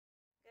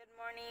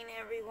Morning,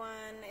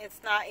 everyone.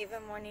 It's not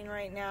even morning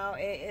right now.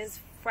 It is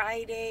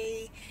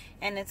Friday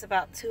and it's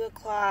about 2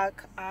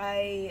 o'clock.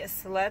 I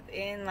slept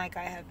in like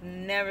I have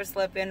never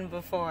slept in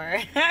before.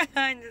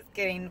 I'm just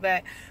kidding,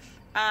 but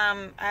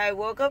I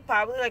woke up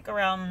probably like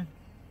around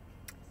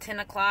 10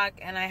 o'clock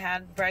and I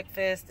had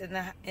breakfast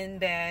in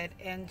bed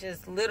and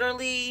just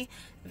literally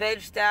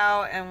vegged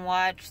out and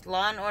watched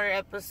Law and Order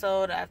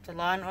episode after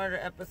Law and Order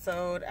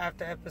episode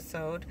after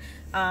episode.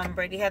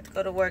 Brady had to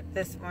go to work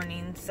this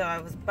morning, so I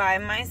was by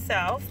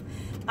myself.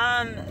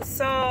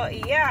 So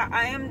yeah,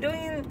 I am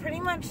doing pretty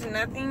much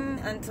nothing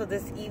until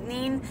this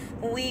evening.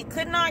 We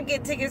could not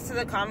get tickets to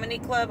the comedy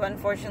club.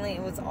 Unfortunately,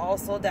 it was all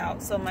sold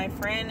out. So my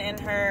friend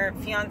and her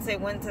fiance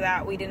went to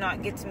that. We did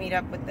not get to meet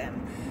up with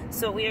them.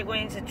 So we are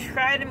going to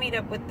try to meet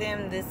up with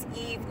them this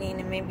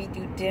evening and maybe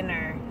do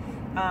dinner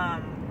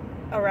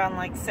around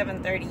like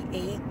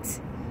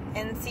 7:38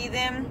 and see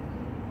them.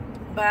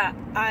 But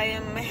I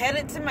am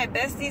headed to my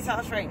bestie's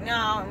house right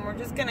now, and we're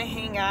just gonna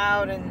hang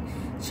out and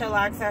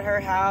chillax at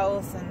her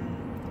house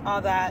and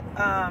all that.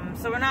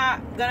 So we're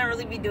not gonna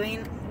really be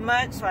doing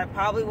much, so I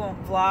probably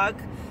won't vlog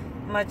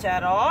much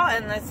at all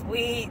unless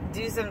we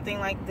do something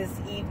like this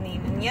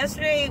evening. And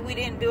yesterday we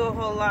didn't do a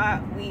whole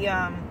lot. We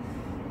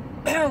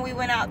we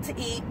went out to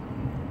eat,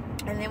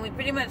 and then we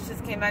pretty much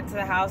just came back to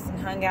the house and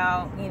hung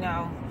out, you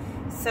know.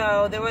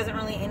 So there wasn't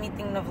really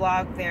anything to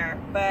vlog there.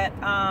 But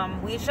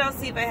we shall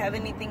see if I have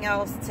anything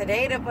else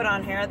today to put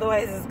on here.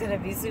 Otherwise it's going to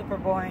be super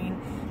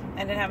boring. I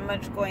didn't have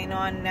much going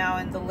on now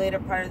in the later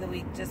part of the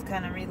week. Just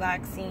kind of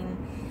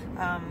relaxing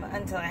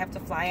until I have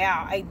to fly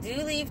out. I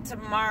do leave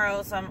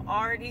tomorrow, so I'm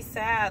already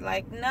sad.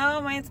 Like,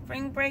 no, my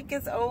spring break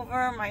is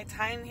over. My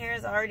time here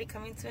is already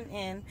coming to an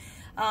end.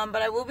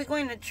 But I will be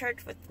going to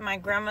church with my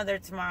grandmother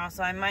tomorrow.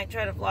 So I might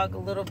try to vlog a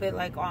little bit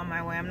like on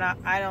my way.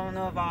 I don't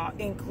know if I'll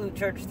include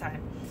church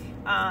time.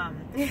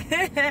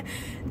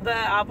 But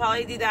I'll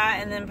probably do that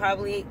and then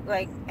probably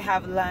like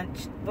have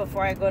lunch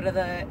before I go to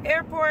the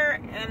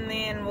airport, and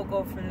then we'll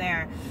go from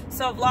there.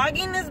 So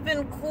vlogging has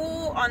been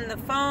cool on the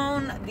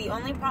phone. The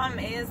only problem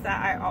is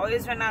that I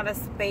always run out of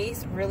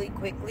space really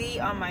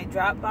quickly on my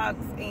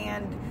Dropbox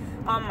and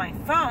on my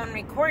phone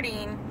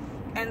recording,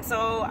 and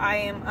so I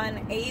am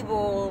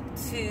unable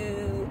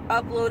to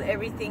upload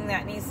everything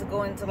that needs to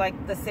go into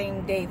like the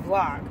same day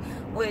vlog,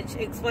 which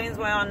explains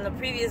why on the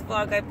previous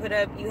vlog I put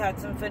up, you had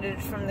some footage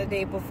from the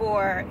day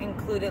before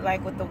included,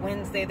 like with the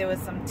Wednesday. There was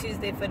some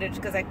Tuesday footage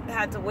because I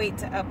had to wait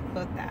to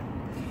upload that.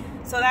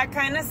 So that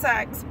kind of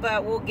sucks,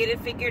 but we'll get it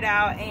figured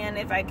out. And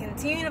if I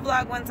continue to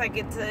vlog once I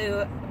get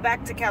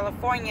back to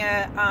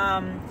California,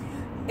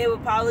 it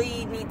would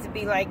probably need to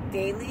be like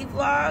daily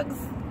vlogs,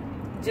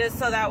 just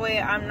so that way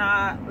I'm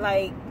not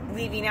like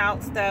leaving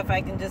out stuff.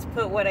 I can just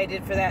put what I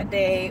did for that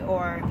day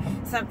or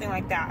something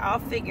like that. I'll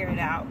figure it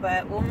out,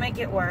 but we'll make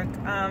it work.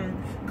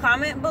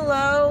 Comment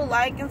below,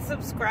 like and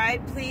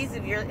subscribe please.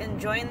 If you're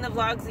enjoying the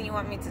vlogs and you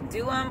want me to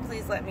do them,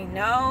 please let me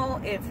know.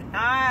 If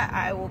not,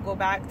 I will go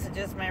back to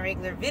just my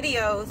regular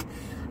videos.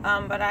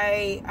 But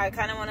I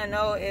kind of want to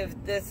know if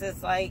this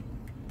is like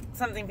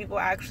something people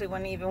actually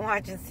want to even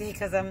watch and see,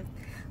 because I'm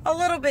a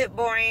little bit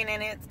boring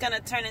and it's gonna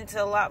turn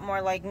into a lot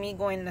more like me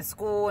going to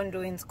school and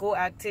doing school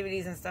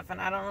activities and stuff, and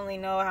I don't really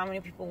know how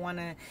many people want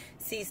to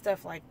see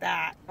stuff like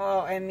that.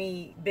 Well, and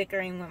me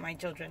bickering with my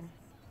children.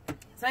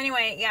 So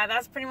anyway, yeah,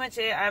 that's pretty much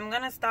it. I'm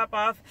gonna stop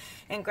off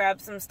and grab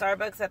some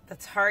Starbucks at the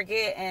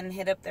Target and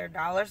hit up their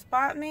dollar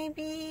spot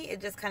maybe. It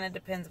just kind of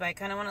depends, but I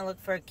kind of want to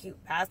look for a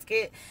cute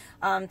basket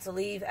to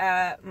leave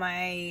at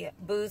my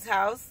boo's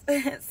house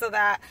so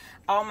that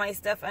all my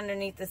stuff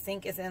underneath the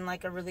sink is in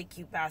like a really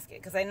cute basket,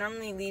 because I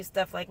normally leave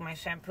stuff like my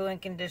shampoo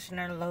and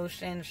conditioner,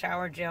 lotion,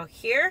 shower gel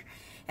here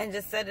and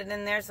just set it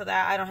in there so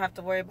that I don't have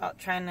to worry about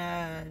trying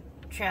to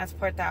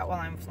transport that while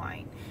I'm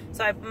flying.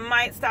 So I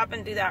might stop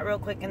and do that real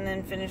quick and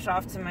then finish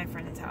off to my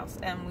friend's house,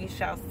 and we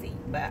shall see.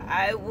 But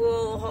I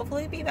will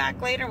hopefully be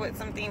back later with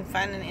something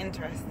fun and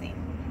interesting.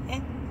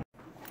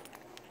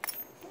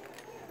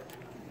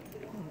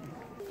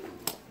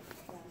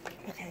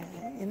 Okay,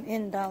 I'm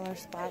in dollar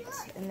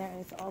spots and there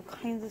is all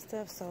kinds of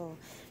stuff, so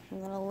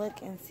I'm gonna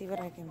look and see what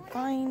I can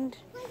find.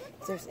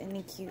 If there's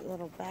any cute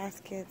little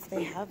baskets.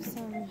 They have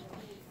some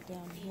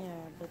down here,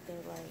 but they're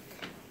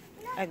like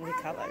ugly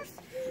colors.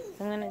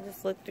 So I'm gonna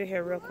just look through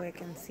here real quick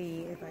and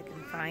see if I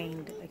can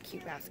find a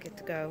cute basket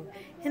to go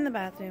in the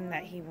bathroom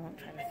that he won't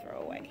try to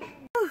throw away.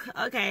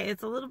 Okay,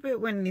 it's a little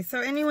bit windy. So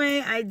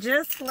anyway, I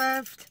just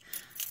left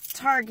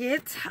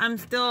Target. I'm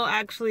still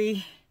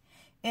actually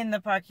in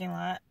the parking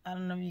lot. I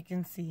don't know if you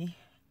can see.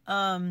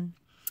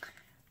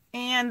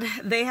 And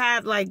they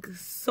had like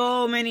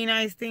so many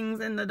nice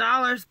things in the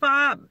dollar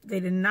spot. They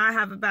did not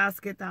have a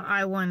basket that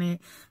I wanted,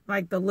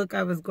 like the look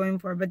I was going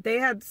for. But they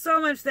had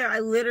so much there, I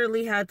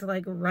literally had to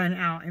like run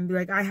out and be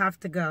like, I have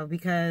to go,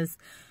 because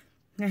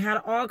they had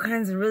all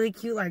kinds of really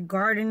cute like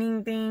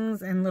gardening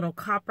things and little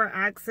copper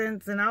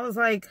accents. And I was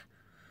like,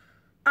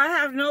 I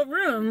have no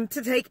room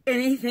to take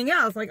anything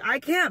else. Like, I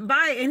can't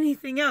buy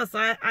anything else. So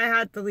I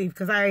had to leave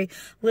because I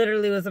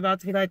literally was about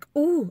to be like,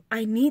 ooh,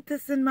 I need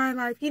this in my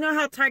life. You know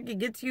how Target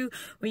gets you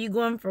when you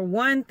go in for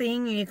one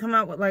thing and you come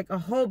out with like a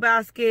whole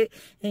basket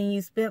and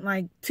you spent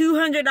like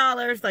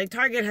 $200? Like,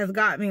 Target has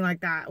got me like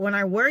that. When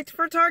I worked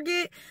for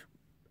Target,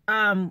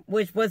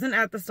 which wasn't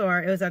at the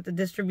store, it was at the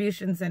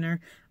distribution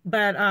center,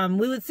 but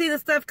we would see the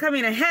stuff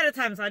coming ahead of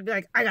time, so I'd be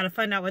like, I gotta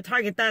find out what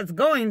Target that's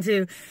going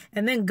to,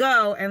 and then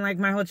go, and like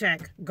my whole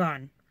check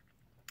gone.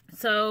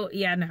 So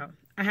yeah, no,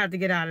 I had to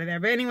get out of there.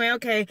 But anyway,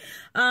 okay,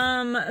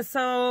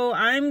 so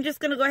I'm just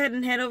gonna go ahead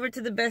and head over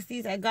to the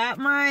Besties. I got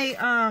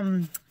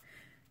my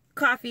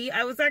coffee.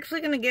 I was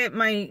actually gonna get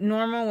my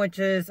normal, which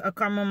is a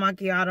caramel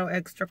macchiato,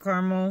 extra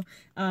caramel,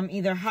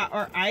 either hot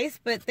or ice,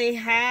 but they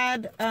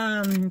had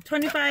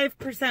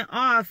 25%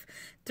 off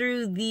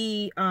through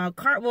the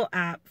Cartwheel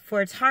app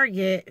for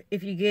Target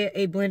if you get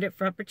a blended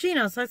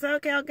frappuccino. So I said,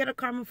 okay, I'll get a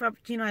caramel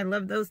frappuccino. I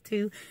love those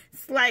too.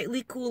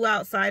 Slightly cool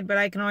outside, but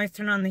I can always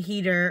turn on the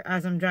heater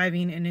as I'm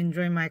driving and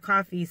enjoy my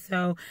coffee.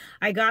 So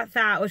I got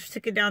that, which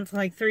took it down to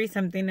like 3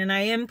 something, and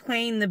I am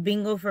playing the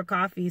bingo for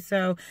coffee.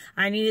 So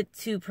I needed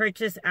to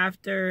purchase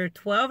after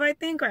 12, I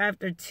think, or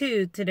after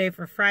 2 today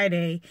for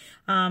Friday.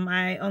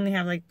 I only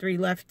have like 3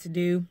 left to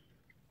do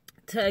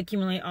to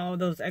accumulate all of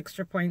those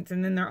extra points.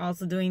 And then they're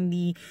also doing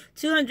the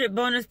 200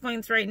 bonus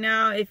points right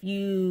now if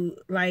you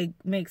like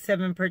make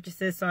 7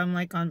 purchases. So I'm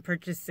like on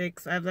purchase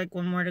 6. I have like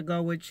 1 more to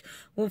go, which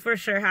will for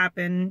sure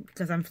happen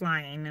because I'm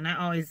flying and I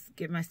always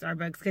get my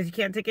Starbucks because you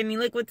can't take any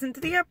liquids into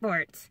the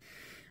airport,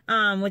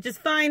 which is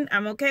fine.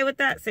 I'm okay with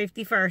that.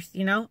 Safety first,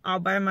 you know. I'll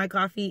buy my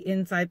coffee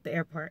inside the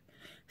airport.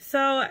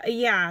 So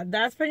yeah,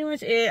 that's pretty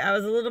much it. I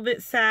was a little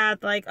bit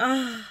sad, like,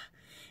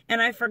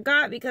 and I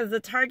forgot because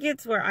the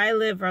Targets where I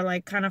live are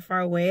like kind of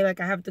far away. Like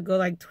I have to go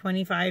like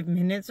 25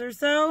 minutes or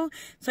so.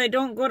 So I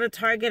don't go to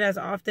Target as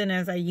often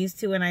as I used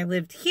to when I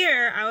lived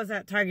here. I was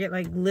at Target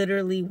like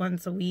literally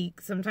once a week,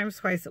 sometimes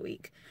twice a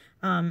week.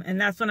 And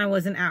that's when I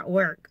wasn't at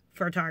work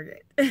for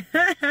Target.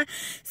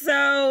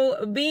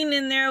 So being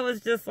in there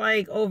was just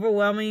like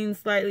overwhelming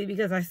slightly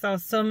because I saw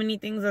so many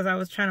things as I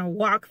was trying to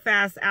walk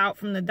fast out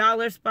from the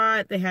dollar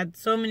spot. They had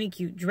so many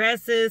cute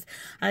dresses.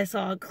 I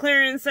saw a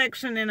clearance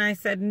section and I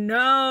said,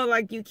 no,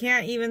 like you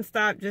can't even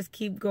stop. Just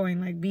keep going,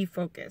 like be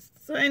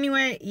focused. So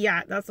anyway,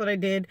 yeah, that's what I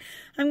did.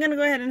 I'm gonna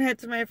go ahead and head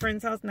to my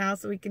friend's house now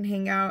so we can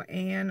hang out,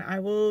 and I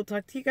will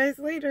talk to you guys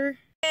later.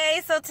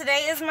 Okay, so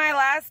today is my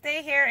last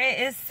day here.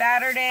 It is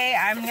Saturday.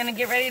 I'm gonna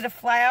get ready to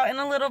fly out in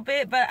a little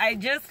bit, but I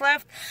just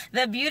left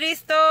the beauty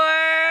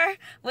store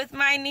with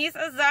my niece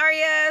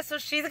Azaria, so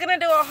she's gonna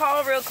do a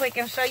haul real quick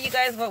and show you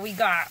guys what we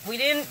got. We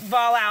didn't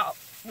ball out.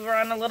 We were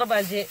on a little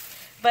budget,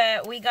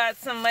 but we got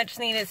some much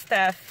needed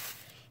stuff.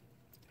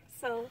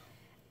 So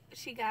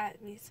she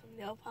got me some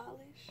nail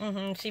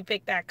polish. She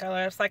picked that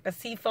color. It's like a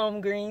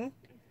seafoam green,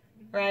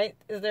 right?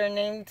 Is there a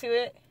name to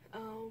it?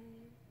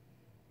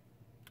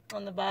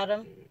 On the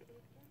bottom?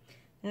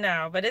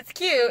 No, but it's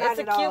cute. It's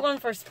a cute one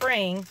for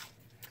spring.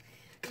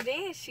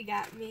 Then she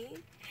got me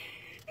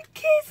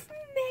kiss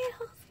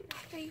nails, my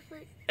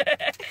favorite.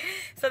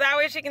 So that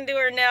way she can do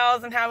her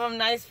nails and have them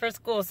nice for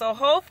school. So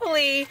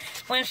hopefully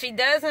when she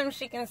does them,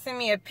 she can send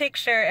me a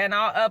picture and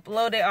I'll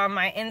upload it on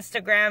my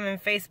Instagram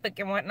and Facebook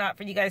and whatnot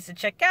for you guys to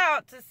check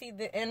out to see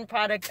the end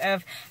product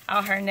of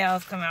how her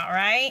nails come out,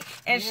 right?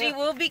 And she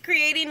will be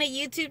creating a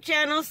YouTube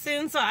channel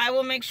soon, so I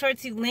will make sure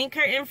to link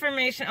her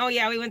information. Oh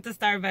yeah, we went to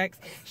Starbucks.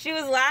 She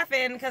was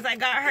laughing because I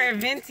got her a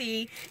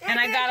venti and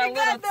I got a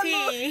little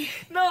tea.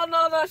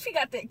 No, she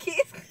got that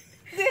kiss.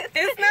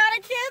 It's not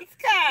a kid's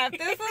cup.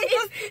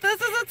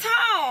 This is a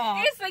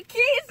towel. It's a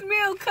kids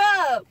meal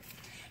cup.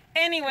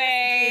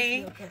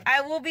 Anyway,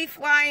 I will be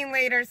flying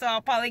later, so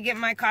I'll probably get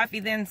my coffee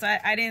then. So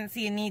I didn't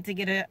see a need to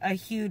get a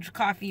huge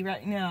coffee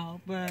right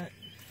now, but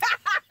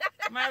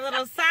my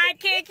little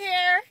sidekick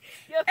here.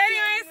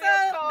 Anyway,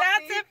 so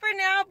that's it for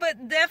now,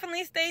 but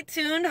definitely stay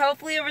tuned.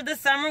 Hopefully over the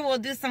summer we'll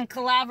do some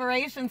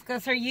collaborations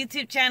because her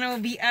YouTube channel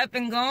will be up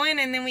and going,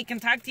 and then we can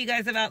talk to you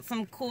guys about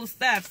some cool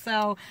stuff.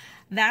 So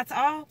that's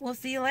all. We'll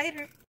see you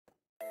later.